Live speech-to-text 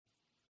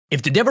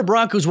If the Denver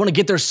Broncos want to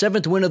get their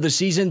 7th win of the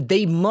season,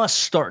 they must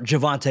start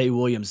Javonte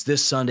Williams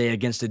this Sunday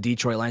against the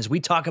Detroit Lions. We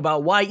talk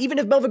about why, even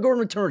if Melvin Gordon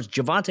returns,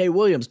 Javonte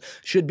Williams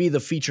should be the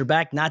feature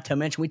back. Not to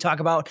mention, we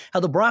talk about how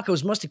the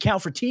Broncos must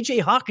account for T.J.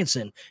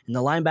 Hawkinson and the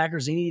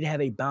linebackers. They need to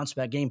have a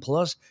bounce-back game.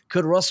 Plus,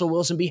 could Russell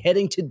Wilson be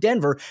heading to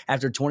Denver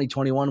after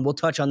 2021? We'll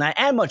touch on that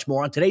and much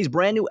more on today's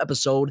brand new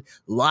episode,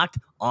 Locked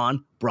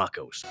on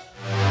Broncos.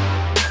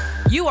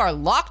 You are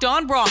Locked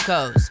on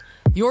Broncos,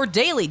 your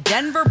daily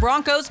Denver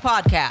Broncos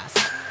podcast.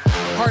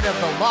 Part of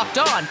the Locked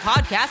On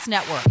Podcast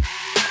Network.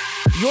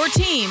 Your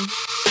team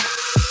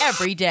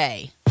every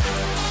day.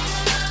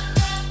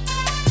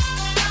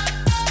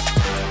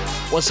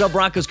 What's up,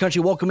 Broncos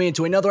country? Welcome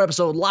into another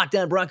episode of Locked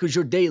On Broncos,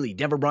 your daily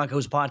Denver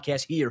Broncos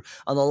podcast here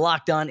on the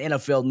Locked On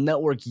NFL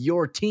Network,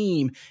 your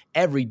team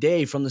every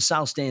day from the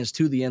South Stands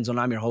to the end zone.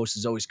 I'm your host,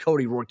 as always,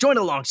 Cody Rourke, joined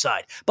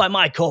alongside by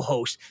my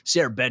co-host,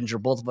 Sarah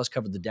Bedinger. Both of us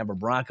cover the Denver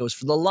Broncos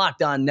for the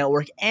Locked On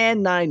Network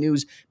and 9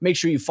 News. Make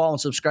sure you follow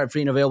and subscribe, free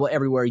and available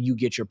everywhere you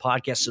get your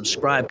podcast.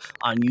 Subscribe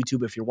on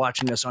YouTube if you're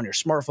watching us on your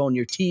smartphone,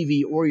 your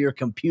TV, or your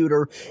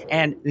computer.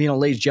 And,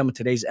 ladies and gentlemen,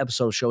 today's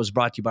episode show is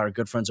brought to you by our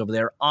good friends over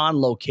there, On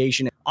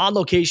Location. On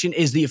Location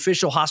is the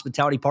official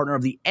hospitality partner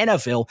of the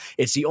NFL.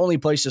 It's the only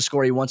place to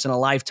score a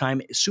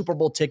once-in-a-lifetime Super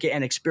Bowl ticket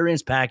and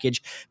experience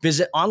package.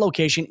 Visit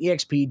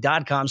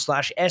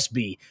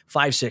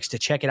onlocationexp.com/SB56 to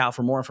check it out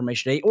for more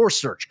information today, or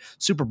search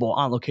Super Bowl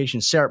On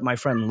Location. Sarah, my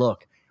friend,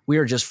 look, we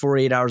are just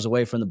 48 hours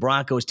away from the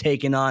Broncos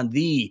taking on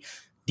the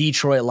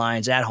Detroit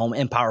Lions at home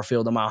in Power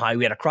Field in Mile High.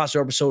 We had a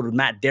crossover episode with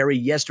Matt Derry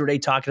yesterday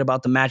talking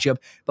about the matchup,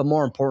 but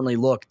more importantly,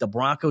 look, the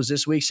Broncos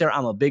this week, Sarah,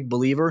 I'm a big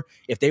believer.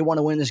 If they want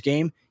to win this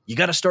game, you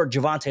got to start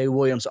Javonte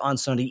Williams on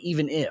Sunday,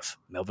 even if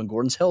Melvin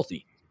Gordon's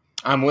healthy.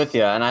 I'm with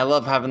you, and I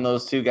love having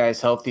those two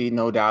guys healthy,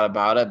 no doubt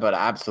about it, but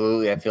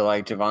absolutely I feel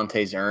like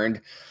Javonte's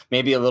earned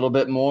maybe a little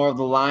bit more of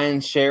the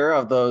lion's share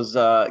of those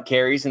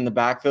carries in the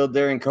backfield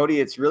there. And Cody,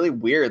 it's really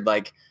weird,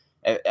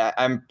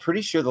 I'm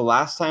pretty sure the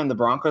last time the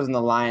Broncos and the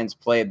Lions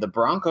played, the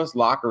Broncos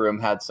locker room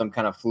had some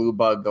kind of flu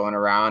bug going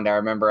around. I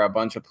remember a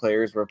bunch of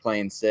players were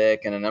playing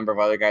sick and a number of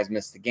other guys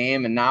missed the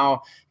game. And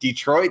now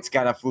Detroit's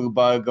got a flu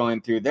bug going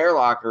through their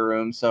locker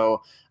room.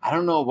 So I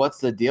don't know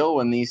what's the deal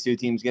when these two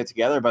teams get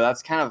together, but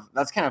that's kind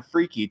of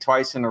freaky.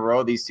 Twice in a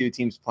row, these two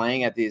teams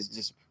playing at these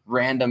just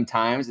random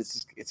times.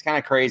 It's kind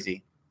of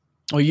crazy.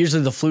 Well,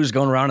 usually the flu's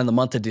going around in the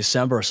month of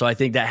December, so I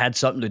think that had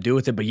something to do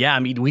with it. But yeah,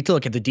 I mean, we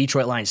look at the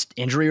Detroit Lions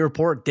injury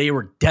report. They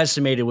were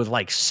decimated with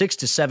like 6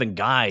 to 7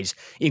 guys,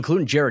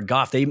 including Jared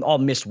Goff. They all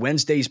missed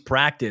Wednesday's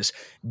practice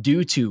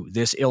due to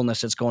this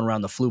illness that's going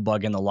around, the flu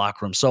bug in the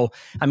locker room. So,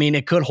 I mean,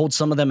 it could hold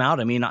some of them out.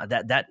 I mean,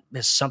 that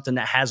is something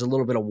that has a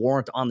little bit of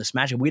warrant on this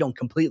matchup. We don't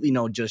completely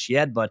know just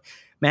yet, but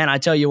man, I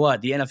tell you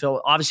what, the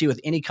NFL, obviously with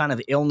any kind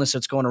of illness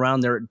that's going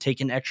around, they're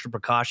taking extra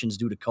precautions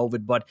due to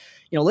COVID. But,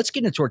 let's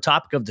get into our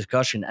topic of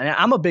discussion. And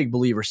I'm a big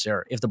believer,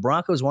 Sarah. If the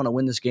Broncos want to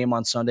win this game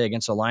on Sunday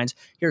against the Lions,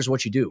 here's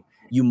what you do.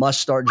 You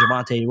must start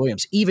Javonte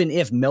Williams, even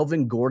if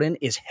Melvin Gordon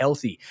is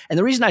healthy. And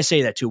the reason I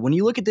say that, too, when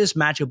you look at this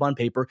matchup on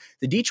paper,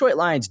 the Detroit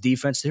Lions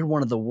defense, they're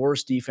one of the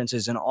worst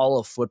defenses in all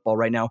of football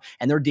right now.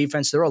 And their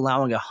defense, they're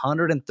allowing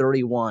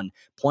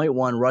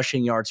 131.1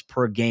 rushing yards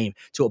per game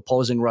to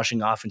opposing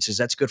rushing offenses.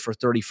 That's good for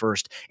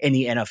 31st in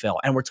the NFL.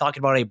 And we're talking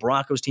about a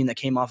Broncos team that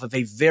came off of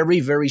a very,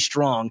 very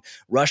strong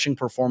rushing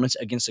performance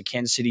against the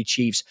Kansas City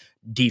Chiefs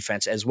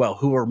defense as well,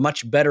 who are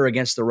much better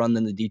against the run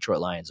than the Detroit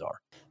Lions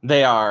are.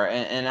 They are,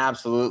 and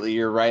absolutely,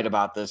 you're right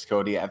about this,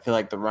 Cody. I feel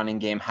like the running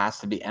game has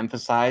to be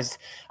emphasized.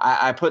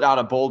 I put out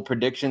a bold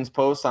predictions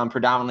post on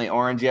Predominantly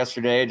Orange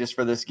yesterday just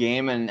for this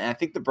game, and I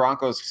think the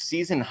Broncos'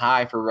 season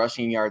high for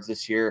rushing yards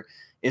this year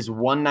is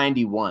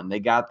 191.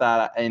 They got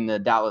that in the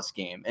Dallas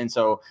game, and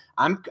so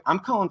I'm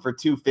calling for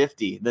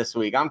 250 this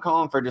week. I'm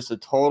calling for just a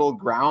total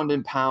ground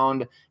and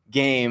pound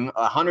game,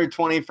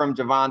 120 from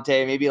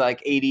Javonte, maybe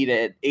like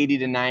 80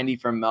 to 90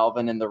 from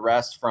Melvin, and the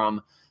rest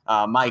from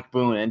Mike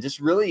Boone. And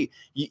just really,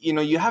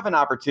 you have an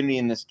opportunity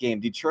in this game.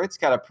 Detroit's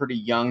got a pretty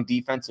young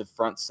defensive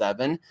front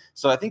seven.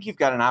 So I think you've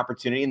got an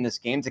opportunity in this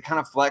game to kind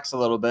of flex a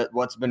little bit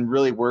what's been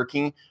really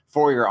working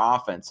for your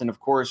offense. And of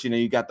course,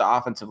 you got the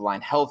offensive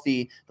line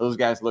healthy. Those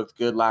guys looked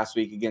good last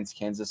week against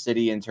Kansas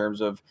City in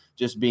terms of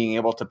just being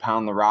able to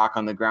pound the rock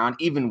on the ground,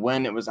 even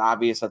when it was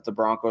obvious that the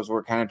Broncos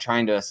were kind of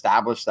trying to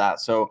establish that.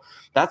 So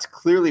that's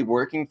clearly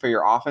working for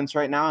your offense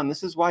right now. And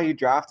this is why you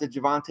drafted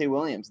Javonte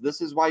Williams.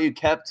 This is why you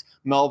kept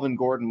Melvin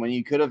Gordon when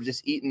you could have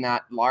just eaten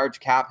that large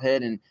cap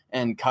hit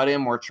and cut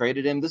him or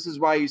traded him. This is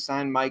why you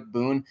signed Mike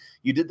Boone.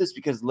 You did this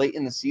because late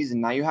in the season,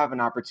 now you have an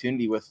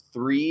opportunity with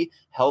 3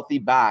 healthy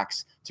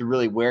backs to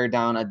really wear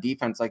down a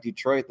defense like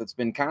Detroit that's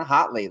been kind of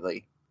hot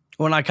lately.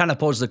 When I kind of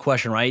posed the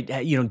question, right?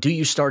 Do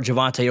you start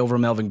Javonte over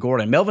Melvin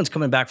Gordon? Melvin's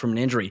coming back from an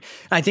injury.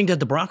 And I think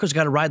that the Broncos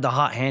got to ride the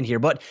hot hand here.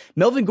 But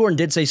Melvin Gordon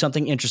did say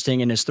something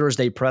interesting in his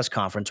Thursday press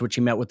conference, which he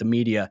met with the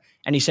media.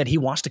 And he said he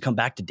wants to come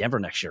back to Denver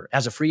next year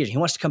as a free agent. He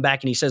wants to come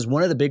back. And he says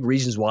one of the big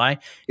reasons why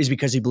is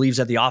because he believes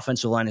that the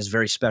offensive line is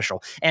very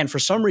special. And for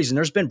some reason,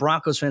 there's been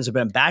Broncos fans have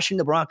been bashing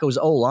the Broncos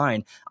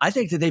O-line. I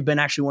think that they've been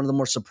actually one of the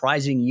more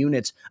surprising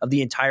units of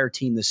the entire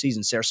team this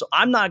season, Sarah. So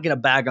I'm not going to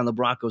bag on the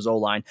Broncos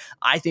O-line.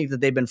 I think that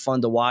they've been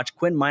fun to watch.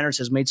 Quinn Miners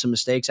has made some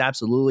mistakes,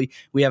 absolutely.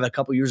 We have a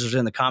couple users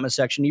in the comment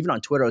section, even on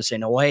Twitter,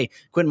 saying, oh, hey,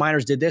 Quinn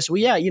Miners did this. Well,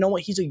 yeah, you know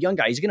what? He's a young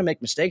guy. He's going to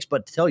make mistakes,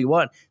 but to tell you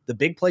what, the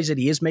big plays that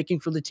he is making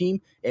for the team,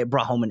 it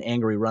brought home an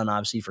angry run,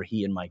 obviously, for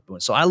he and Mike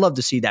Boone. So I love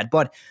to see that.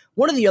 But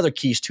one of the other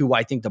keys, too, why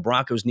I think the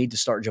Broncos need to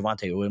start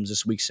Javonte Williams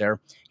this week, Sarah,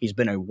 he's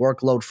been a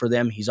workload for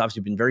them. He's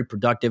obviously been very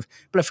productive,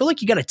 but I feel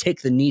like you got to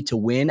take the need to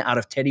win out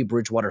of Teddy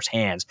Bridgewater's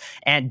hands.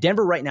 And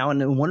Denver right now,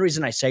 and one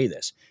reason I say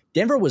this,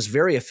 Denver was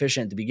very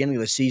efficient at the beginning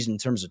of the season in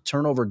terms of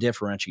turnover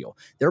differential.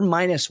 They're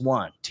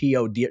 -1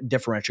 TO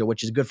differential,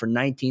 which is good for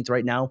 19th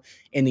right now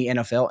in the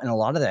NFL. And a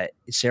lot of that,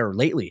 Sarah,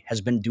 lately has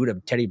been due to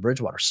Teddy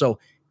Bridgewater. So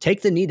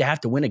take the need to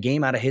have to win a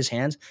game out of his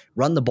hands,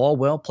 run the ball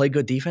well, play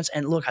good defense.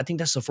 And look, I think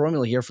that's the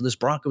formula here for this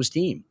Broncos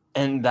team.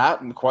 And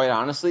that, quite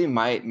honestly,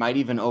 might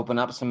even open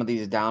up some of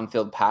these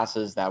downfield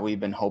passes that we've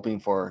been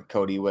hoping for,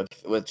 Cody, with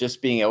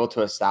just being able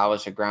to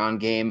establish a ground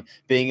game,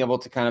 being able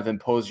to kind of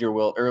impose your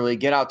will early,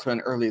 get out to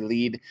an early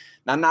lead.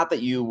 Now, not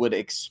that you would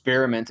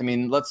experiment. I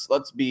mean, let's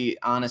be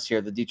honest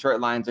here. The Detroit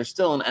Lions are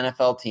still an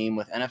NFL team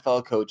with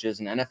NFL coaches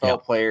and NFL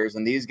players,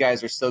 and these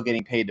guys are still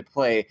getting paid to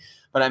play.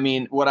 But I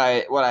mean, what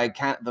I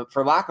can't,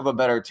 for lack of a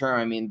better term,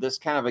 I mean, this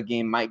kind of a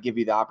game might give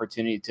you the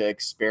opportunity to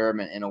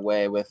experiment in a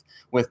way with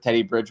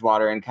Teddy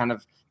Bridgewater and kind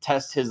of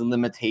test his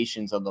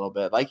limitations a little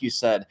bit. Like you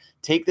said,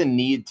 take the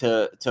need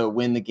to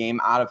win the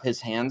game out of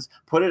his hands,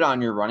 put it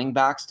on your running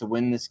backs to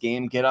win this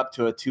game, get up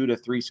to a 2 to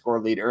 3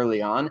 score lead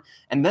early on,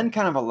 and then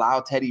kind of allow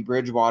Teddy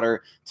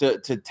Bridgewater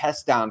to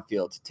test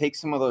downfield, to take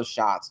some of those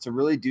shots, to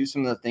really do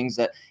some of the things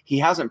that he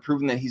hasn't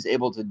proven that he's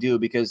able to do.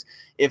 Because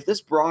if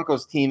this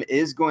Broncos team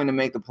is going to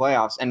make the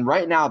playoffs, and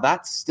right now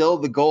that's still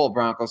the goal,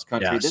 Broncos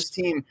country, This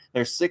team,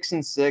 they're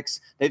 6-6.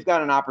 They've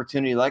got an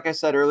opportunity, like I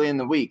said early in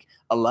the week,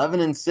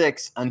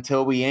 11-6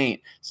 until we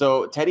ain't.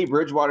 So Teddy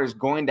Bridgewater is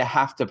going to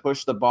have to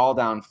push the ball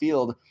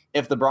downfield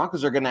if the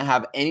Broncos are going to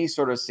have any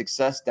sort of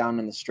success down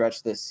in the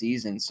stretch this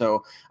season.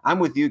 So I'm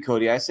with you,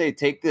 Cody. I say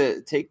take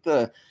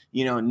the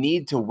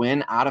need to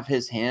win out of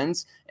his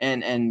hands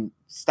and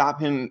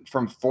stop him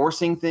from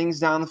forcing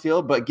things down the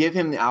field, but give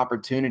him the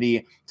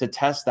opportunity to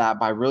test that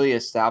by really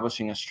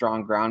establishing a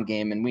strong ground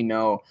game. And we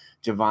know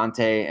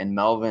Javonte and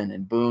Melvin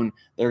and Boone,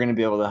 they're going to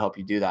be able to help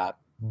you do that.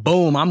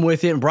 Boom, I'm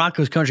with it. In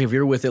Broncos country, if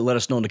you're with it, let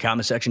us know in the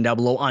comment section down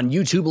below on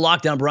YouTube.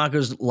 Lockdown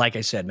Broncos, like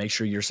I said, make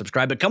sure you're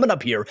subscribed. But coming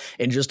up here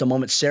in just a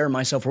moment, Sarah and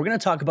myself, we're going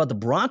to talk about the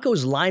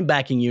Broncos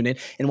linebacking unit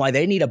and why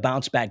they need a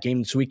bounce-back game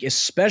this week,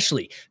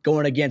 especially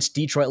going against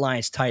Detroit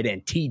Lions tight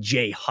end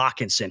TJ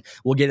Hawkinson.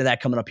 We'll get to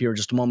that coming up here in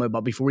just a moment.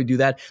 But before we do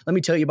that, let me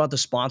tell you about the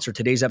sponsor.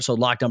 Today's episode,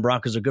 Lockdown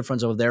Broncos, are good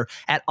friends over there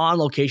at On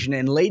Location.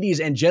 And ladies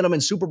and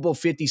gentlemen, Super Bowl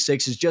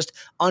 56 is just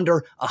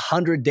under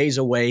 100 days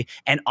away,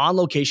 and On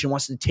Location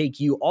wants to take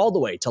you all the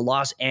way to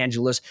Los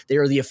Angeles. They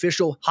are the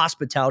official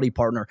hospitality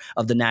partner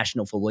of the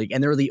National Football League,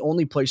 and they're the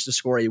only place to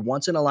score a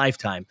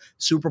once-in-a-lifetime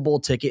Super Bowl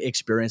ticket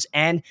experience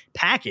and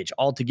package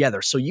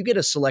altogether. So you get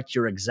to select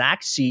your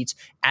exact seats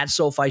at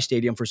SoFi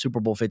Stadium for Super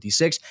Bowl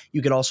 56.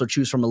 You can also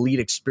choose from elite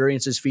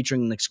experiences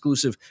featuring an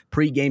exclusive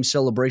pregame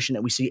celebration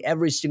that we see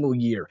every single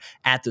year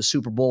at the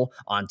Super Bowl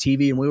on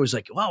TV, and we always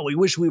like, wow, we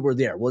wish we were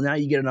there. Well, now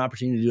you get an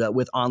opportunity to do that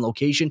with On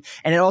Location,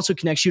 and it also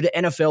connects you to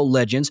NFL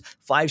legends,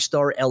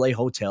 5-star LA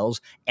hotels,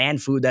 and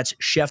food that's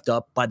chefed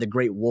up by the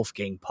great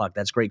Wolfgang Puck.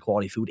 That's great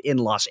quality food in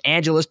Los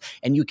Angeles.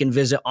 And you can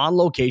visit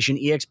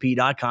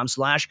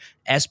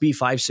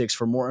onlocationexp.com/SB56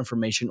 for more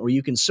information, or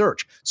you can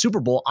search Super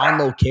Bowl On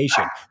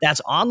Location.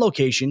 That's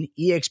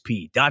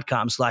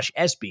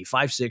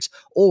onlocationexp.com/SB56,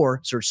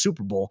 or search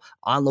Super Bowl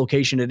On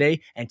Location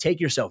today and take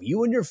yourself,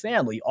 you and your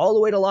family, all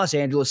the way to Los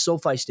Angeles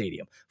SoFi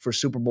Stadium for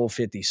Super Bowl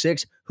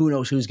 56. Who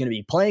knows who's going to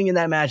be playing in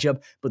that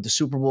matchup, but the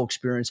Super Bowl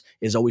experience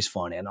is always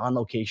fun, and On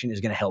Location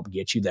is going to help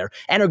get you there.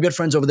 And our good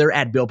friends over there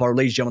at Built Bar,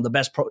 ladies and gentlemen, the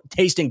best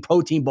tasting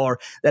protein bar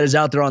that is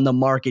out there on the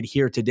market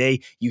here today.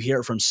 You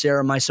hear it from Sarah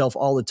and myself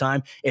all the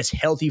time. It's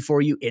healthy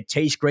for you. It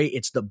tastes great.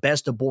 It's the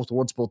best of both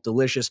worlds, both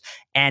delicious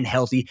and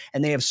healthy.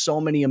 And they have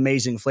so many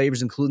amazing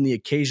flavors, including the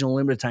occasional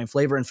limited time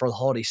flavor. And for the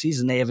holiday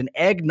season, they have an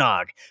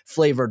eggnog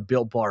flavored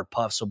Built Bar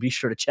puff. So be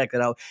sure to check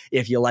that out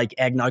if you like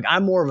eggnog.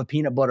 I'm more of a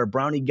peanut butter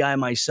brownie guy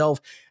myself.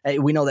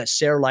 We know that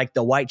Sarah liked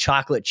the white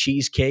chocolate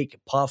cheesecake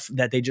puff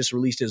that they just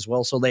released as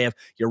well. So they have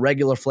your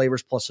regular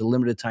flavors plus the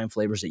limited time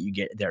flavors that you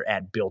get there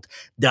at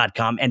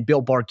built.com. And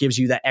Built Bar gives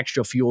you that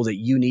extra fuel that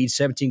you need.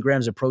 17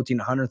 grams of protein,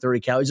 130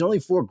 calories, only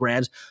 4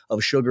 grams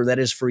of sugar. That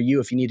is for you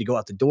if you need to go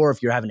out the door,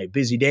 if you're having a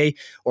busy day,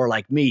 or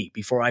like me,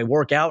 before I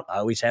work out, I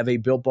always have a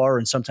Built Bar.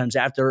 And sometimes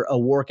after a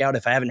workout,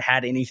 if I haven't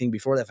had anything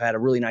before that, if I had a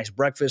really nice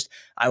breakfast,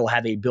 I will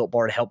have a Built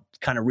Bar to help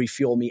kind of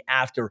refuel me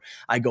after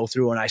I go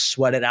through and I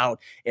sweat it out.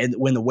 And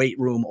when the weight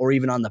room or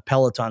even on the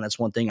Peloton, that's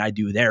one thing I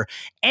do there.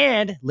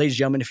 And ladies and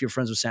gentlemen, if you're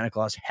friends with Santa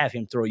Claus, have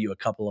him throw you a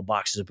couple of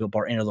boxes of Built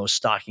Bar into those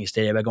stockings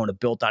today by going to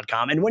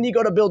built.com. And when you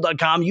go to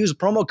built.com, use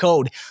promo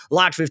code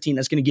LOCK15.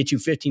 That's going to get you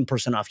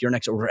 15% off your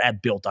next order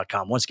at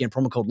built.com. Once again,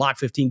 promo code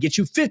LOCK15 gets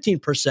you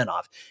 15%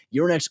 off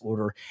your next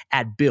order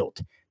at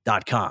built.com.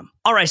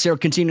 All right, Sarah,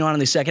 continuing on in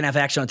the second half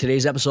action on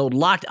today's episode,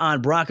 Locked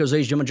On Broncos.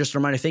 Ladies and gentlemen, just a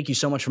reminder, thank you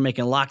so much for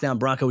making Locked On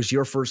Broncos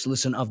your first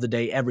listen of the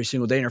day every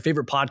single day in your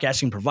favorite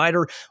podcasting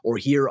provider or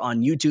here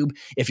on YouTube.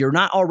 If you're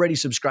not already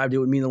subscribed, it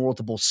would mean the world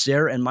to both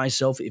Sarah and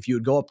myself if you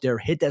would go up there,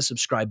 hit that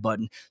subscribe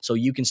button so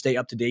you can stay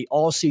up to date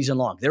all season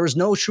long. There is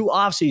no true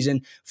off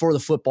season for the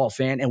football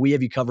fan, and we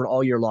have you covered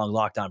all year long,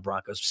 Locked On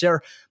Broncos.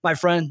 Sarah, my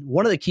friend,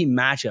 one of the key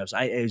matchups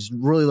I was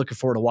really looking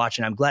forward to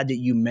watching. I'm glad that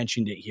you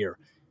mentioned it here.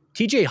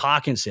 TJ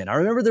Hawkinson. I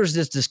remember there was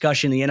this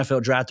discussion in the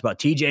NFL draft about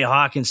TJ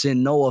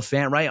Hawkinson, Noah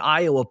Fant, right?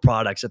 Iowa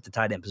products at the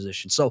tight end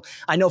position. So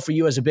I know for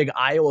you as a big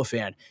Iowa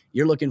fan,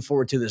 you're looking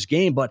forward to this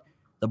game, but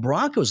the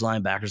Broncos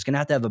linebacker is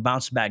going to have a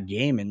bounce back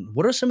game. And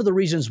what are some of the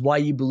reasons why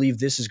you believe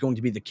this is going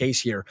to be the case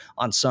here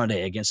on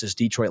Sunday against this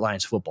Detroit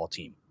Lions football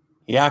team?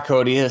 Yeah,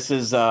 Cody, this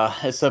is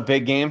it's a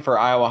big game for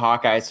Iowa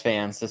Hawkeyes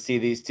fans to see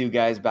these two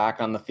guys back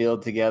on the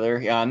field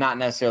together. Not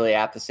necessarily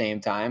at the same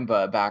time,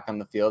 but back on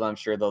the field. I'm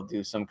sure they'll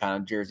do some kind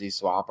of jersey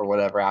swap or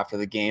whatever after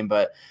the game.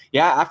 But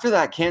yeah, after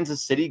that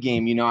Kansas City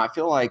game, I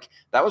feel like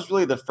that was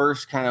really the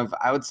first kind of,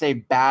 I would say,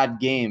 bad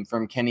game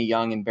from Kenny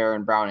Young and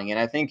Baron Browning. And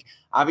I think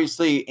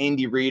obviously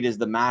Andy Reid is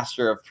the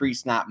master of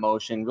pre-snap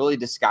motion, really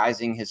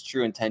disguising his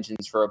true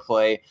intentions for a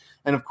play.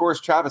 And of course,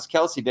 Travis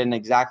Kelce didn't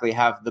exactly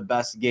have the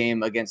best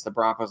game against the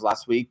Broncos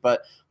last week,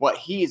 but what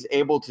he's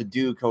able to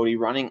do, Cody,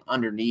 running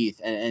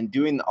underneath and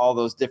doing all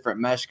those different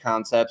mesh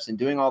concepts and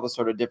doing all the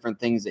sort of different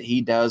things that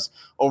he does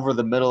over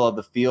the middle of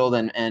the field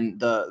and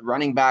the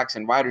running backs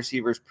and wide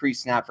receivers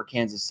pre-snap for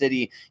Kansas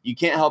City, you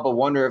can't help but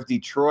wonder if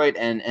Detroit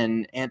and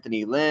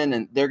Anthony Lynn,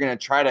 and they're going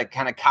to try to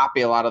kind of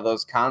copy a lot of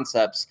those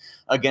concepts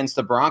against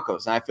the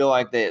Broncos. And I feel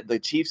like the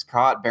Chiefs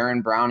caught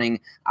Baron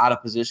Browning out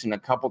of position a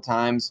couple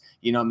times,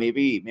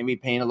 maybe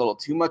paying a little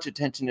too much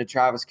attention to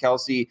Travis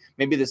Kelce,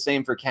 maybe the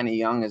same for Kenny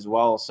Young as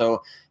well.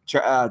 So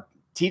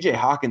TJ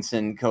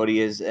Hawkinson,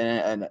 Cody, is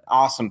an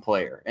awesome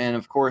player. And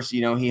of course,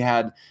 he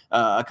had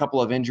a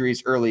couple of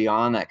injuries early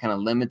on that kind of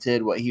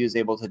limited what he was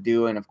able to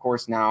do. And of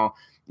course now,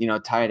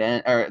 tight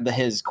end or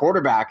his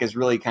quarterback is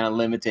really kind of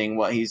limiting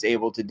what he's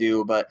able to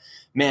do. But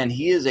man,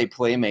 he is a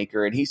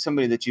playmaker and he's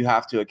somebody that you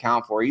have to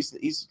account for.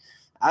 He's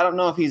I don't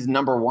know if he's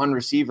number one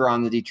receiver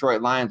on the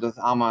Detroit Lions with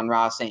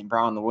Amon-Ra St.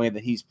 Brown the way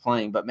that he's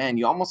playing, but man,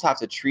 you almost have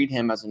to treat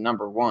him as a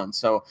number one.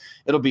 So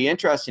it'll be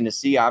interesting to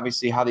see,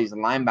 obviously, how these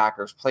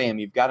linebackers play him.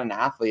 You've got an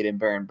athlete in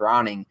Baron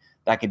Browning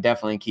that can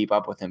definitely keep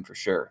up with him for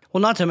sure.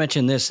 Well, not to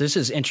mention this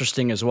is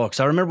interesting as well, because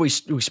I remember we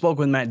spoke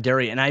with Matt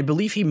Derry, and I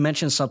believe he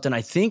mentioned something.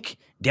 I think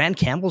Dan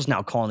Campbell's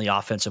now calling the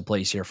offensive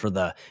plays here for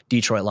the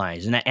Detroit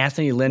Lions, and that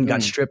Anthony Lynn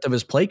got stripped of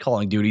his play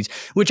calling duties,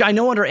 which I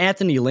know under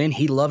Anthony Lynn,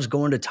 he loves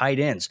going to tight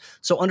ends.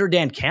 So under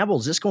Dan Campbell,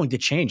 is this going to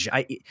change?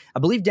 I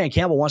believe Dan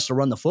Campbell wants to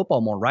run the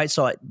football more, right?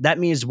 So that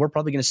means we're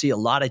probably going to see a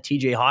lot of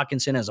TJ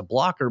Hawkinson as a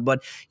blocker,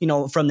 but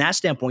from that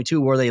standpoint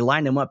too, where they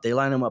line him up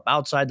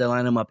outside, they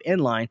line him up in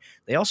line,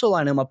 they also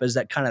line him up as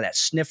that kind of that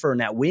sniffer and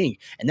that wing,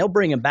 and they'll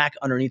bring him back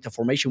underneath the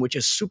formation, which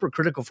is super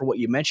critical for what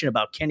you mentioned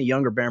about Kenny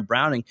Young or Baron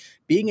Browning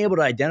being able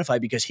to identify,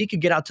 because he could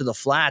get out to the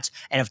flats,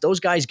 and if those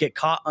guys get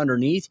caught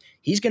underneath,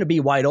 he's going to be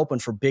wide open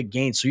for big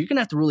gains. So you're going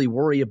to have to really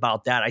worry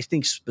about that. I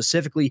think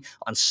specifically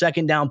on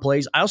second down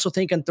plays. I also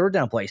think on third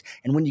down plays.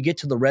 And when you get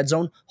to the red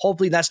zone,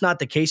 hopefully that's not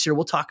the case here.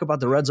 We'll talk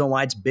about the red zone,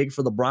 why it's big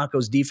for the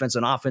Broncos defense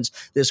and offense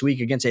this week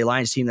against a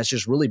Lions team that's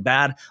just really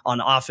bad on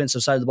the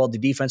offensive side of the ball, the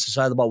defensive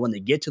side of the ball when they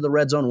get to the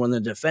red zone, when they're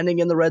defending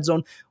in the red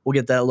zone. We'll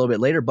get that a little bit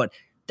later, but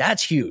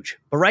that's huge.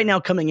 But right now,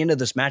 coming into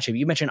this matchup,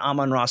 you mentioned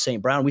Amon-Ra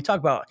St. Brown. We talk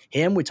about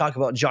him. We talk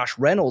about Josh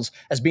Reynolds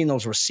as being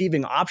those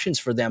receiving options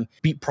for them.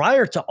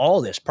 Prior to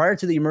all this, prior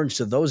to the emergence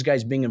of those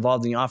guys being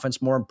involved in the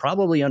offense more, and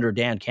probably under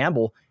Dan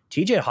Campbell,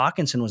 TJ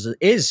Hawkinson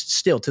is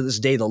still to this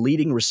day the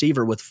leading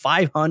receiver with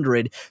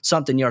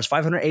 500-something yards,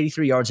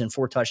 583 yards and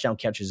 4 touchdown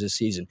catches this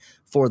season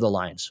for the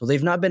Lions. So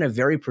they've not been a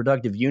very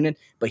productive unit,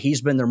 but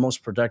he's been their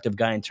most productive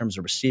guy in terms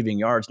of receiving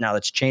yards. Now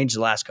that's changed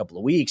the last couple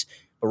of weeks,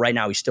 but right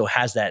now he still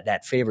has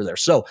that favor there.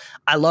 So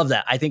I love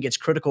that. I think it's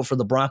critical for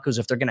the Broncos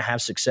if they're going to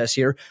have success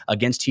here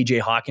against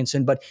TJ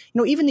Hawkinson. But,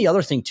 even the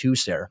other thing too,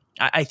 Sarah,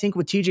 I think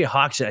with TJ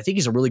Hawkinson, I think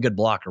he's a really good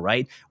blocker,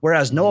 right?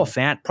 Whereas Noah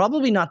Fant,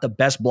 probably not the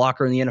best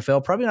blocker in the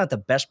NFL, probably not the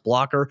best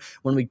blocker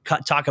when we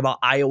talk about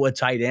Iowa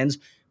tight ends.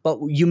 But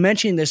you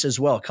mentioned this as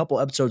well a couple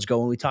episodes ago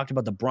when we talked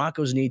about the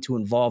Broncos need to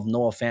involve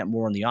Noah Fant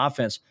more in the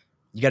offense.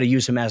 You got to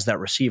use him as that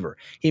receiver.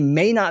 He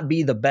may not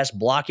be the best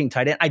blocking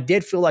tight end. I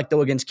did feel like,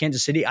 though, against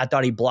Kansas City, I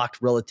thought he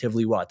blocked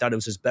relatively well. I thought it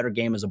was his better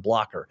game as a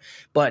blocker.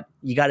 But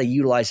you got to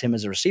utilize him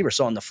as a receiver.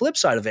 So on the flip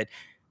side of it,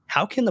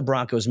 how can the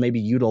Broncos maybe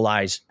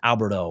utilize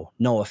Alberto,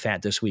 Noah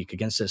Fant this week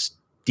against this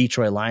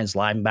Detroit Lions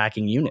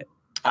linebacking unit?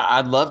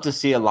 I'd love to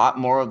see a lot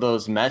more of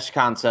those mesh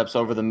concepts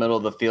over the middle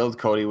of the field,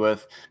 Cody,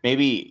 with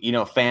maybe,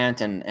 Fant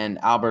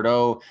and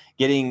Alberto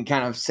getting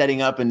kind of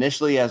setting up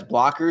initially as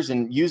blockers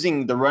and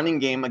using the running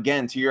game,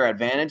 again, to your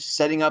advantage,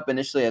 setting up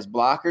initially as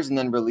blockers and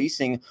then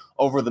releasing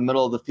over the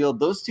middle of the field.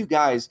 Those two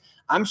guys,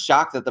 I'm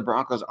shocked that the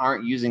Broncos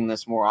aren't using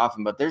this more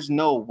often, but there's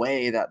no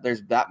way that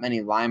there's that many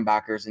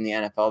linebackers in the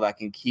NFL that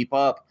can keep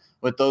up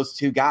with those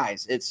two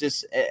guys.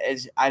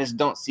 I just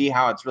don't see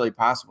how it's really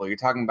possible. You're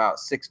talking about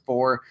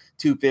 6'4",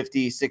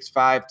 250, 6'5",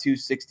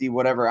 260,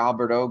 whatever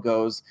Alberto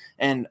goes,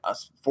 and a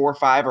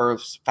 4.5 or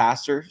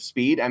faster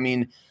speed. I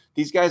mean,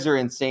 these guys are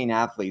insane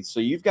athletes. So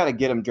you've got to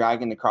get them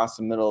dragging across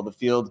the middle of the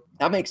field.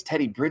 That makes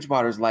Teddy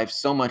Bridgewater's life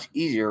so much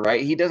easier,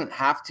 right? He doesn't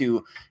have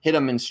to hit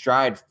them in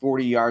stride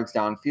 40 yards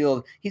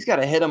downfield. He's got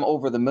to hit them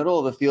over the middle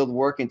of the field,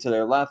 working to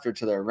their left or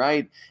to their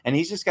right. And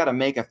he's just got to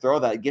make a throw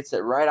that gets it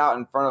right out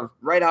in front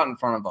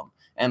of them.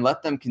 And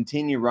let them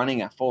continue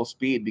running at full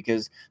speed,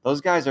 because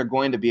those guys are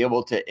going to be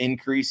able to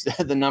increase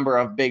the number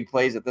of big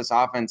plays that this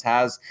offense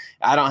has.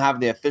 I don't have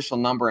the official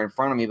number in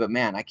front of me, but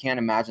man, I can't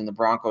imagine the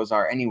Broncos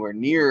are anywhere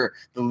near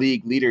the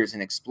league leaders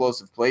in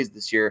explosive plays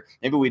this year.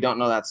 Maybe we don't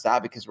know that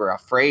stat because we're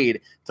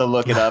afraid to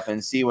look it up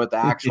and see what the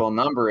actual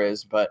number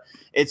is, but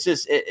it's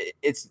just,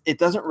 it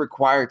doesn't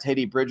require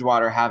Teddy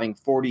Bridgewater having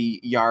 40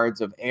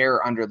 yards of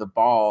air under the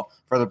ball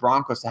for the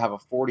Broncos to have a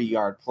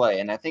 40-yard play.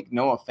 And I think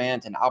Noah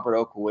Fant and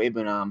Alberto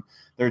Cuebunam,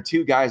 there are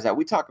two guys that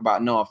we talk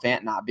about Noah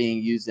Fant not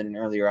being used in an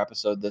earlier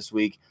episode this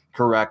week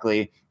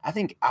correctly. I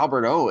think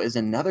Alberto is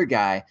another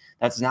guy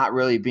that's not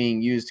really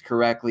being used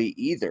correctly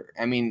either.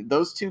 I mean,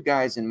 those two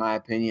guys, in my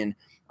opinion,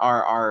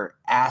 are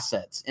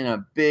assets in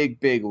a big,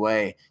 big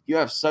way. You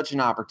have such an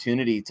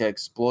opportunity to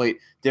exploit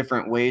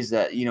different ways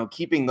that,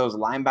 keeping those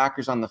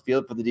linebackers on the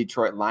field for the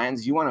Detroit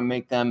Lions, you want to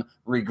make them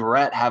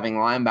regret having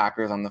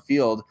linebackers on the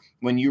field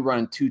when you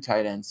run two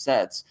tight end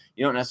sets.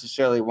 You don't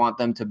necessarily want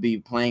them to be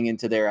playing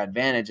into their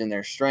advantage and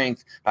their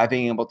strength by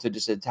being able to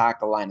just attack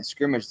the line of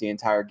scrimmage the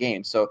entire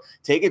game. So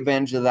take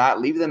advantage of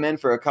that. Leave them in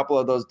for a couple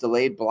of those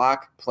delayed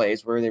block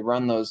plays where they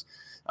run those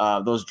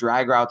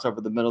drag routes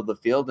over the middle of the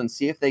field, and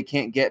see if they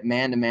can't get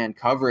man-to-man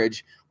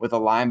coverage with a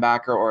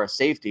linebacker or a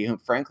safety.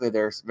 Frankly,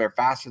 they're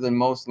faster than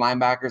most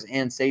linebackers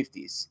and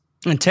safeties.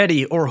 And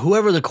Teddy, or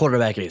whoever the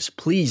quarterback is,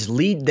 please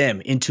lead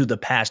them into the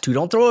pass too.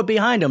 Don't throw it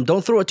behind them.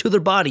 Don't throw it to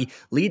their body.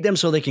 Lead them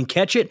so they can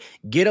catch it,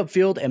 get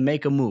upfield, and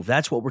make a move.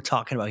 That's what we're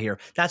talking about here.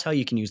 That's how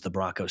you can use the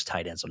Broncos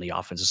tight ends on the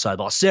offensive side of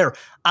the ball. Sarah,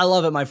 I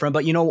love it, my friend.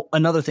 But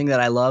another thing that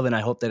I love, and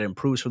I hope that it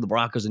improves for the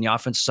Broncos on the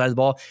offensive side of the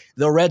ball,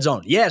 the red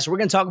zone. Yes, we're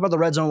going to talk about the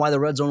red zone, why the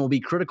red zone will be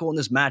critical in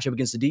this matchup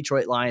against the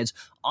Detroit Lions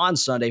on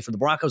Sunday for the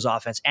Broncos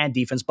offense and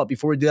defense. But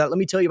before we do that, let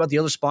me tell you about the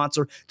other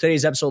sponsor.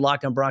 Today's episode,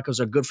 Locked On Broncos,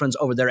 are good friends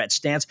over there at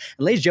Stance.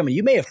 And ladies and gentlemen,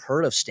 you may have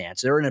heard of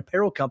Stance. They're an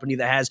apparel company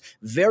that has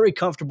very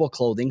comfortable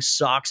clothing,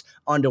 socks,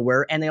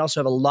 underwear, and they also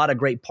have a lot of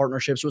great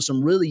partnerships with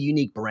some really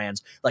unique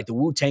brands like the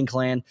Wu-Tang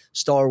Clan,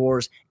 Star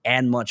Wars,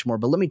 and much more.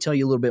 But let me tell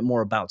you a little bit more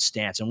about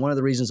Stance. And one of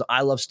the reasons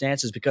I love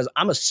Stance is because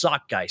I'm a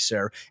sock guy,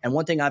 sir. And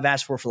one thing I've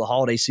asked for the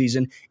holiday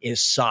season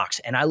is socks.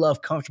 And I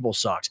love comfortable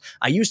socks.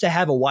 I used to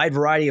have a wide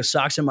variety of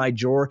socks in my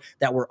drawer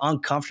that were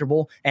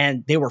uncomfortable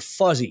and they were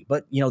fuzzy.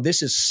 But,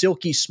 this is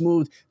silky,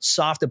 smooth,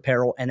 soft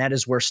apparel. And that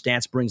is where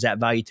Stance brings that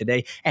value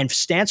today. And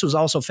Stance was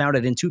also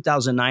founded in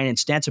 2009. And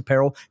Stance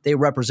Apparel, they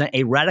represent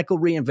a radical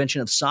reinvention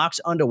of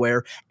socks,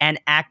 underwear, and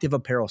active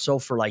apparel. So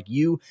for like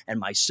you and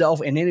myself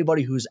and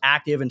anybody who's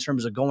active in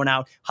terms of going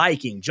out,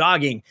 hiking,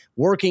 jogging,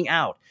 working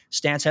out,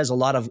 Stance has a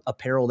lot of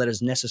apparel that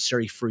is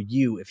necessary for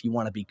you if you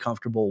want to be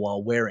comfortable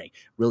while wearing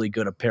really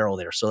good apparel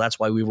there. So that's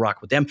why we rock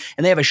with them.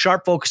 And they have a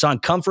sharp focus on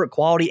comfort,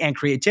 quality, and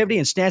creativity.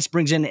 And Stance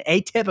brings in an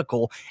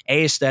atypical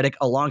aesthetic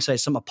alongside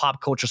some of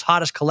pop culture's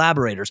hottest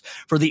collaborators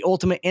for the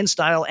ultimate in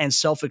style and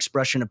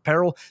self-expression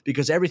apparel,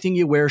 because everything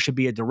you wear should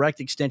be a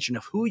direct extension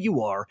of who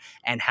you are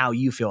and how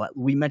you feel.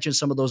 We mentioned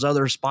some of those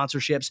other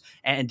sponsorships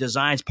and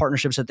designs,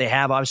 partnerships that they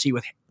have, obviously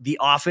with The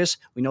Office.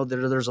 We know that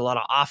there's a lot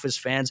of Office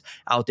fans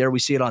out there. We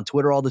see it on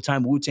Twitter all the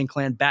time. Wu-Tang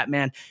Clan,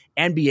 Batman,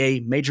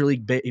 NBA, Major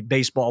League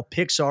Baseball,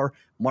 Pixar,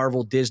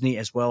 Marvel, Disney,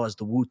 as well as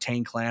the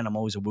Wu-Tang Clan. I'm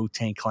always a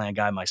Wu-Tang Clan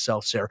guy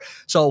myself, Sarah.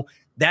 So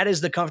that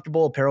is the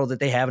comfortable apparel that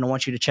they have, and I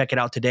want you to check it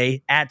out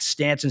today at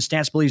Stance. And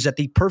Stance believes that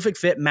the perfect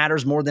fit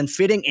matters more than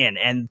fitting in,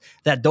 and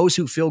that those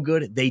who feel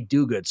good, they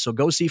do good. So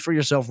go see for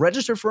yourself.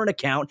 Register for an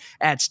account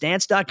at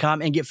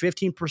stance.com and get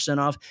 15%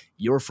 off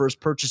your first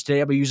purchase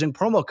today by using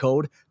promo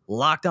code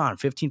Locked On.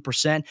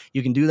 15%.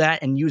 You can do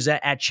that and use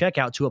that at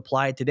checkout to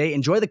apply it today.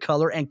 Enjoy the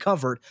color and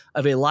comfort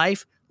of a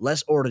life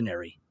less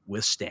ordinary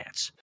with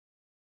Stance.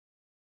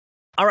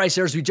 All right,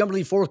 sir, as we jump to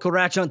the fourth quarter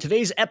action on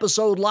today's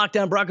episode,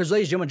 Lockdown Broncos,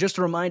 ladies and gentlemen, just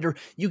a reminder,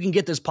 you can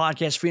get this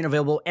podcast free and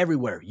available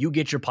everywhere you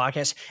get your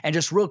podcasts. And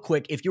just real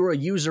quick, if you're a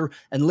user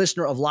and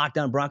listener of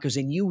Lockdown Broncos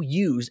and you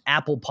use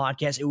Apple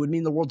Podcasts, it would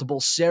mean the world to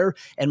both Sarah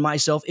and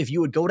myself if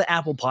you would go to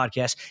Apple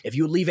Podcasts, if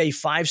you would leave a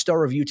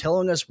 5-star review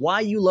telling us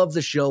why you love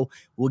the show,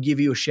 we'll give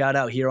you a shout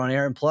out here on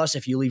air. And plus,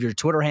 if you leave your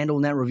Twitter handle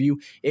in that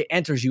review, it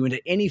enters you into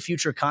any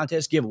future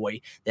contest giveaway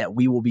that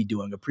we will be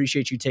doing.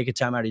 Appreciate you taking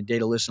time out of your day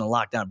to listen to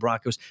Lockdown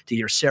Broncos, to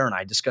hear Sarah and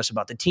I discuss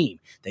about the team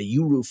that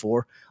you root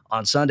for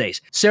on Sundays.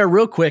 Sarah,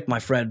 real quick,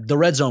 my friend, the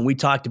red zone, we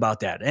talked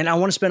about that. And I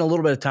want to spend a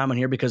little bit of time on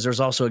here because there's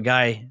also a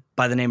guy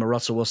by the name of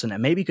Russell Wilson that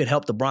maybe could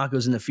help the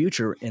Broncos in the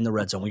future in the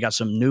red zone. We got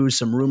some news,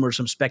 some rumors,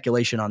 some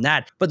speculation on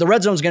that. But the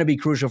red zone is going to be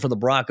crucial for the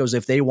Broncos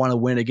if they want to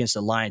win against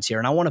the Lions here.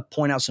 And I want to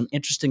point out some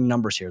interesting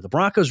numbers here. The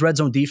Broncos red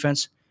zone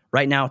defense,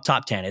 right now,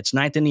 top 10. It's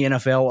 9th in the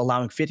NFL,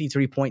 allowing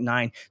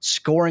 53.9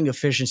 scoring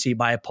efficiency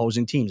by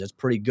opposing teams. That's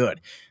pretty good.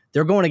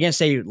 They're going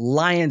against a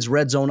Lions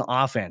red zone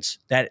offense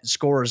that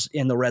scores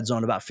in the red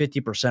zone about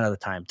 50% of the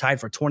time, tied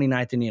for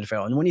 29th in the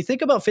NFL. And when you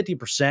think about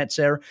 50%,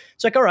 Sarah,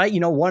 it's like, all right,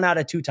 1 out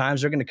of 2 times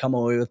they're going to come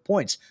away with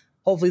points.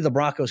 Hopefully the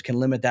Broncos can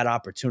limit that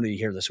opportunity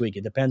here this week.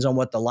 It depends on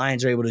what the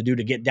Lions are able to do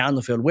to get down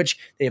the field, which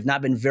they have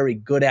not been very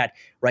good at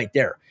right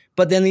there.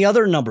 But then the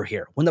other number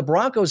here, when the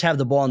Broncos have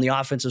the ball on the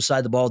offensive side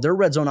of the ball, their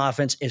red zone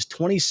offense is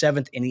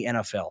 27th in the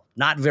NFL.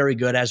 Not very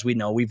good, as we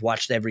know. We've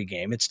watched every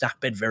game. It's not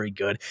been very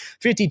good.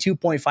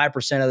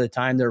 52.5% of the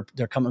time,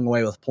 they're coming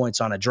away with points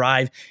on a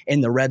drive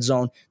in the red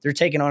zone. They're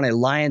taking on a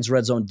Lions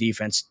red zone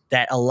defense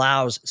that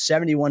allows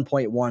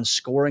 71.1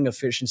 scoring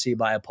efficiency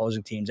by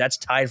opposing teams. That's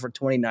tied for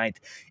 29th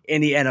in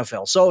the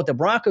NFL. So if the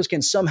Broncos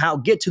can somehow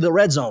get to the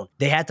red zone,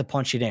 they have to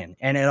punch it in.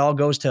 And it all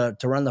goes to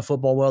run the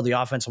football well, the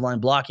offensive line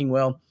blocking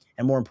well,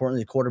 and more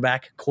importantly,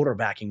 the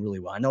quarterbacking really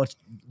well. I know it's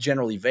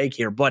generally vague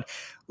here, but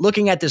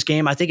looking at this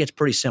game, I think it's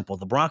pretty simple.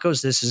 The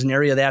Broncos, this is an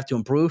area they have to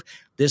improve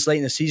this late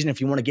in the season. If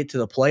you want to get to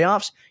the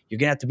playoffs, you're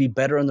going to have to be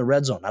better in the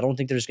red zone. I don't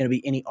think there's going to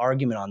be any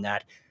argument on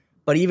that,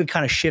 but even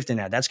kind of shifting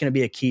that's going to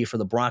be a key for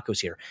the Broncos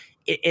here.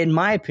 In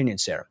my opinion,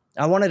 Sarah,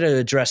 I wanted to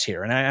address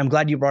here, and I'm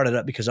glad you brought it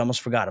up because I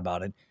almost forgot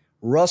about it.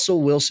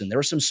 Russell Wilson. There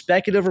were some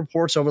speculative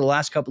reports over the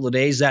last couple of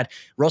days that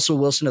Russell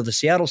Wilson of the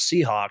Seattle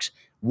Seahawks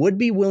would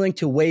be willing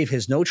to waive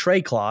his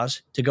no-trade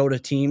clause to go to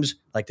teams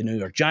like the New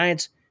York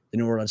Giants, the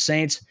New Orleans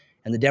Saints,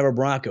 and the Denver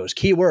Broncos.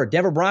 Key word,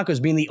 Denver Broncos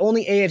being the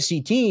only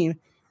AFC team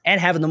and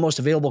having the most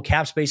available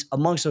cap space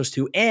amongst those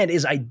two and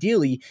is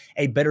ideally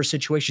a better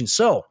situation.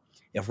 So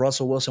if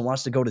Russell Wilson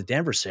wants to go to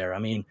Denver,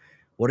 Sarah,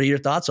 what are your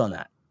thoughts on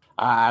that?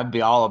 I'd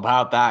be all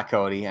about that,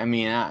 Cody.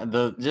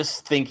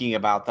 Just thinking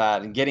about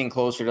that and getting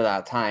closer to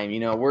that time,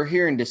 we're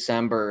here in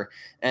December,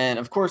 and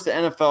of course the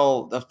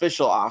NFL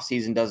official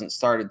offseason doesn't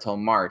start until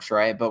March,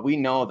 right? But we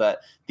know that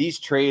these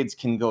trades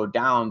can go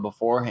down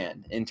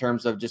beforehand in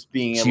terms of just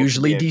being able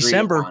usually to be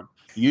December. Upon.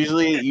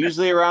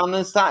 Usually around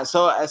this time.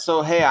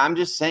 So hey, I'm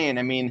just saying,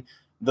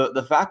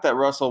 the fact that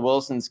Russell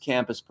Wilson's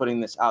camp is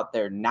putting this out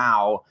there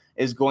now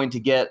is going to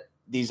get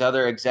these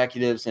other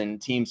executives and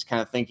teams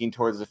kind of thinking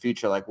towards the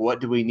future, like what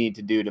do we need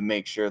to do to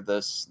make sure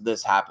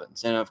this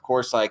happens? And of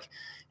course, like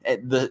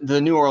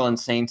the New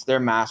Orleans Saints, they're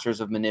masters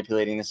of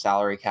manipulating the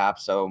salary cap.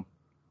 So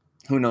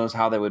who knows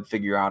how they would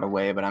figure out a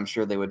way, but I'm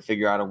sure they would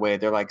figure out a way.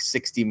 They're like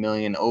 60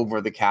 million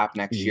over the cap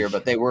next year,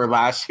 but they were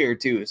last year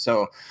too.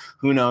 So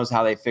who knows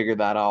how they figured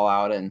that all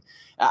out. And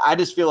I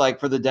just feel like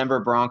for the Denver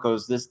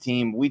Broncos, this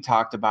team, we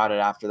talked about it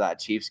after that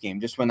Chiefs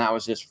game, just when that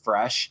was just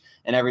fresh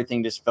and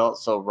everything just felt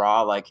so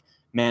raw. Like,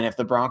 man, if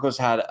the Broncos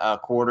had a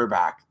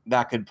quarterback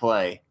that could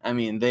play, I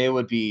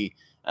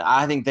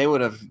think they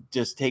would have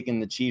just taken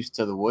the Chiefs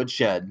to the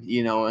woodshed,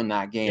 in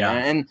that game. Yeah.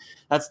 And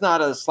that's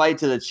not a slight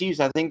to the Chiefs.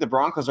 I think the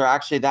Broncos are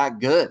actually that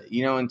good,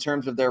 in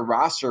terms of their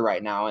roster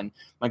right now. And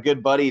my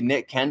good buddy,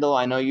 Nick Kendall,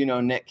 I know you know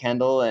Nick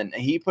Kendall, and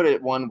he put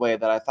it one way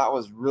that I thought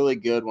was really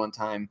good one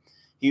time.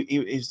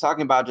 He was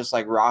talking about just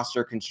like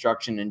roster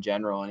construction in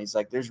general. And he's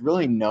like, there's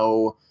really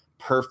no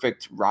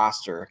perfect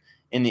roster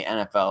in the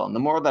NFL. And the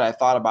more that I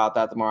thought about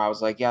that, the more I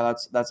was like, yeah,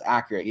 that's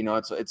accurate.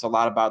 It's a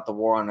lot about the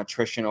war on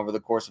attrition over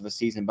the course of a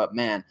season. But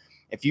man,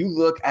 if you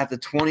look at the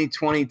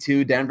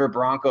 2022 Denver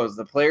Broncos,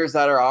 the players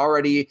that are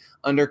already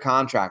under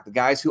contract, the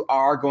guys who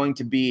are going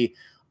to be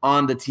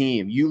on the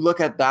team, you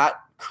look at that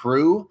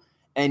crew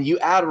and you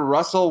add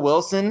Russell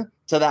Wilson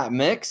to that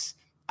mix.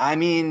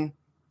 I'm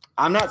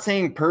not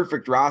saying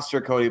perfect roster,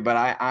 Cody, but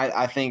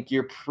I think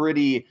you're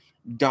pretty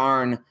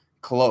darn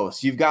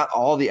close. You've got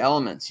all the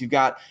elements. You've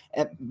got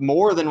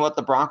more than what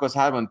the Broncos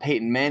had when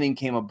Peyton Manning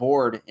came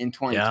aboard in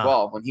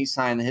 2012 when he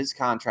signed his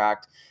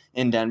contract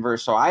in Denver.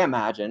 So I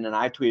imagine, and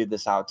I tweeted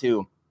this out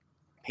too,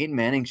 Peyton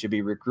Manning should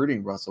be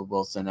recruiting Russell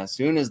Wilson as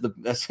soon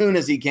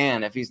as he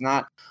can. If he's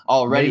not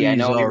already, Maybe I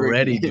know he's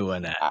already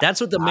doing that. That's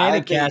what the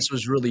Manning cast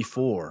was really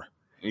for.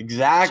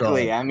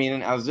 Exactly. So I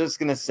mean, I was just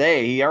going to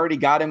say, he already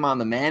got him on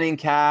the Manning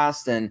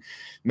cast. And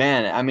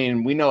man, I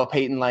mean, we know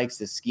Peyton likes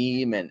to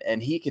scheme,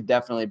 and he could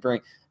definitely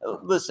bring.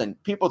 Listen,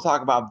 people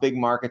talk about big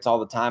markets all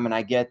the time, and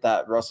I get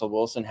that Russell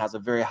Wilson has a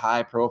very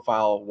high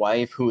profile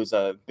wife who is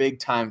a big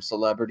time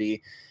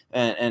celebrity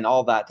and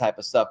all that type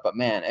of stuff. But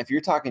man, if you're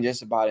talking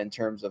just about in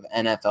terms of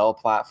NFL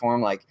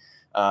platform, like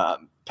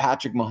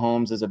Patrick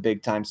Mahomes is a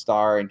big time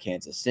star in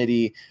Kansas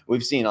City.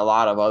 We've seen a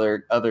lot of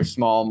other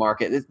small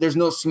market. There's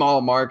no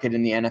small market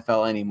in the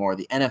NFL anymore.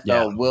 The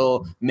NFL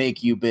will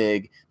make you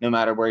big no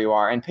matter where you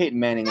are. And Peyton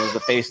Manning is the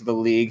face of the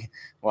league.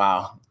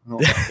 Wow. Oh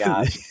my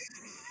gosh.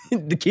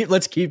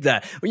 Let's keep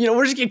that.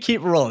 We're just gonna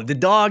keep rolling. The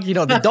dog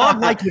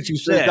liked what you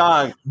said. The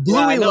dog.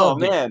 Bluey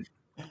loved man.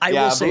 it. I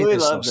will say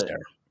this though, Sarah.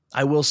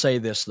 I will say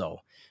this though.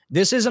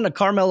 This isn't a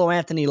Carmelo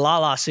Anthony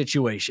Lala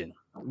situation.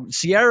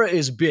 Sierra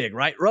is big,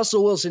 right?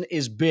 Russell Wilson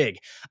is big.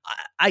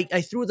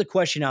 I threw the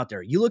question out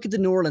there. You look at the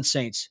New Orleans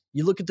Saints.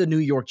 You look at the New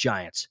York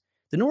Giants.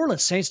 The New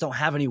Orleans Saints don't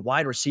have any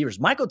wide receivers.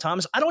 Michael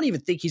Thomas, I don't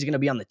even think he's going to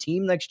be on the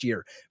team next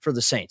year for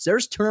the Saints.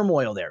 There's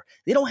turmoil there.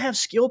 They don't have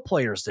skilled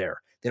players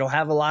there. They don't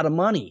have a lot of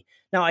money.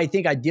 Now, I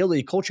think ideally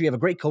the culture, you have a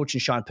great coach in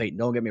Sean Payton.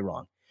 Don't get me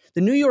wrong. The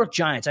New York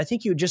Giants, I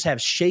think you just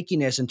have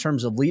shakiness in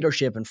terms of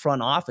leadership and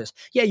front office.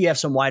 Yeah, you have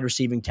some wide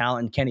receiving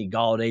talent, Kenny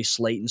Galladay,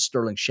 Slayton,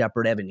 Sterling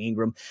Shepard, Evan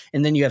Ingram,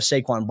 and then you have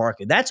Saquon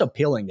Barkley. That's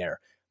appealing there.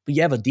 But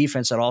you have a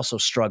defense that also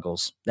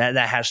struggles, that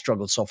has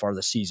struggled so far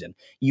this season.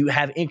 You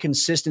have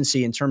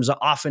inconsistency in terms of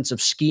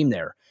offensive scheme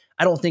there.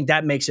 I don't think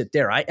that makes it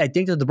there. I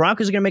think that the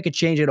Broncos are going to make a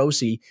change at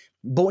OC.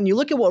 But when you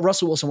look at what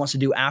Russell Wilson wants to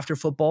do after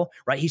football,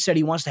 right? He said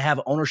he wants to have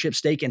ownership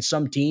stake in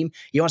some team.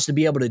 He wants to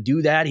be able to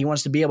do that. He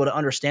wants to be able to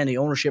understand the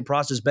ownership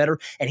process better.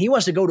 And he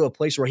wants to go to a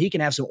place where he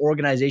can have some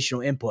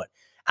organizational input.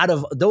 Out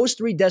of those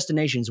three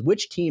destinations,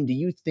 which team do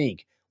you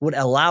think would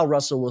allow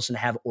Russell Wilson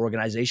to have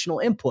organizational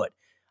input?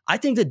 I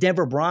think the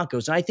Denver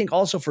Broncos, and I think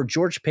also for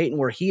George Payton,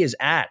 where he is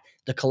at,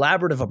 the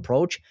collaborative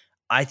approach,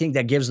 I think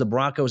that gives the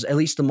Broncos at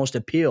least the most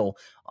appeal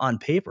on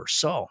paper.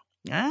 So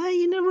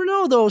you never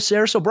know, though,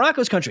 Sarah. So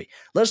Broncos country,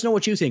 let us know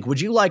what you think. Would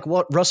you like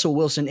Russell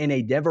Wilson in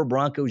a Denver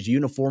Broncos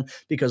uniform?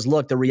 Because,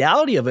 look, the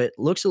reality of it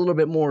looks a little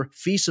bit more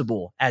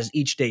feasible as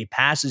each day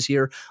passes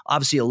here.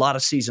 Obviously, a lot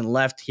of season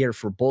left here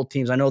for both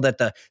teams. I know that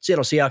the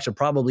Seattle Seahawks are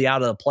probably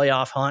out of the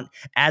playoff hunt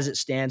as it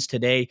stands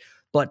today.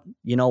 But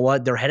you know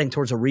what? They're heading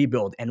towards a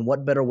rebuild. And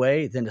what better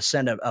way than to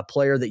send a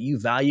player that you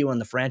value in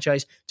the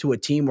franchise to a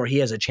team where he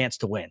has a chance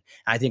to win?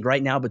 I think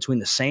right now between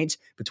the Saints,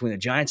 between the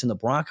Giants and the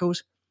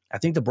Broncos, I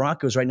think the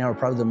Broncos right now are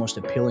probably the most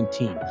appealing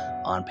team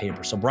on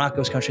paper. So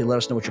Broncos country, let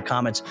us know what your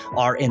comments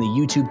are in the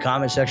YouTube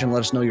comment section.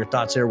 Let us know your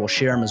thoughts there. We'll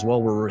share them as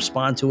well. We'll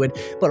respond to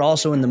it. But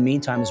also in the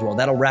meantime as well,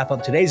 that'll wrap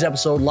up today's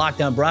episode,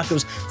 Lockdown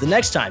Broncos. The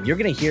next time you're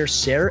going to hear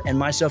Sarah and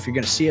myself, you're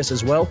going to see us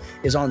as well,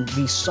 is on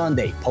the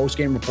Sunday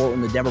post-game report when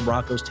the Denver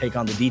Broncos take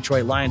on the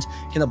Detroit Lions.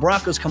 Can the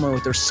Broncos come in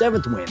with their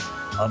 7th win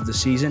of the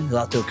season? They'll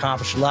have to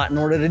accomplish a lot in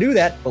order to do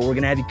that, but we're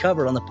going to have you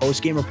covered on the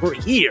post-game report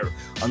here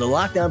on the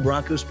Lockdown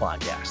Broncos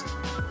podcast.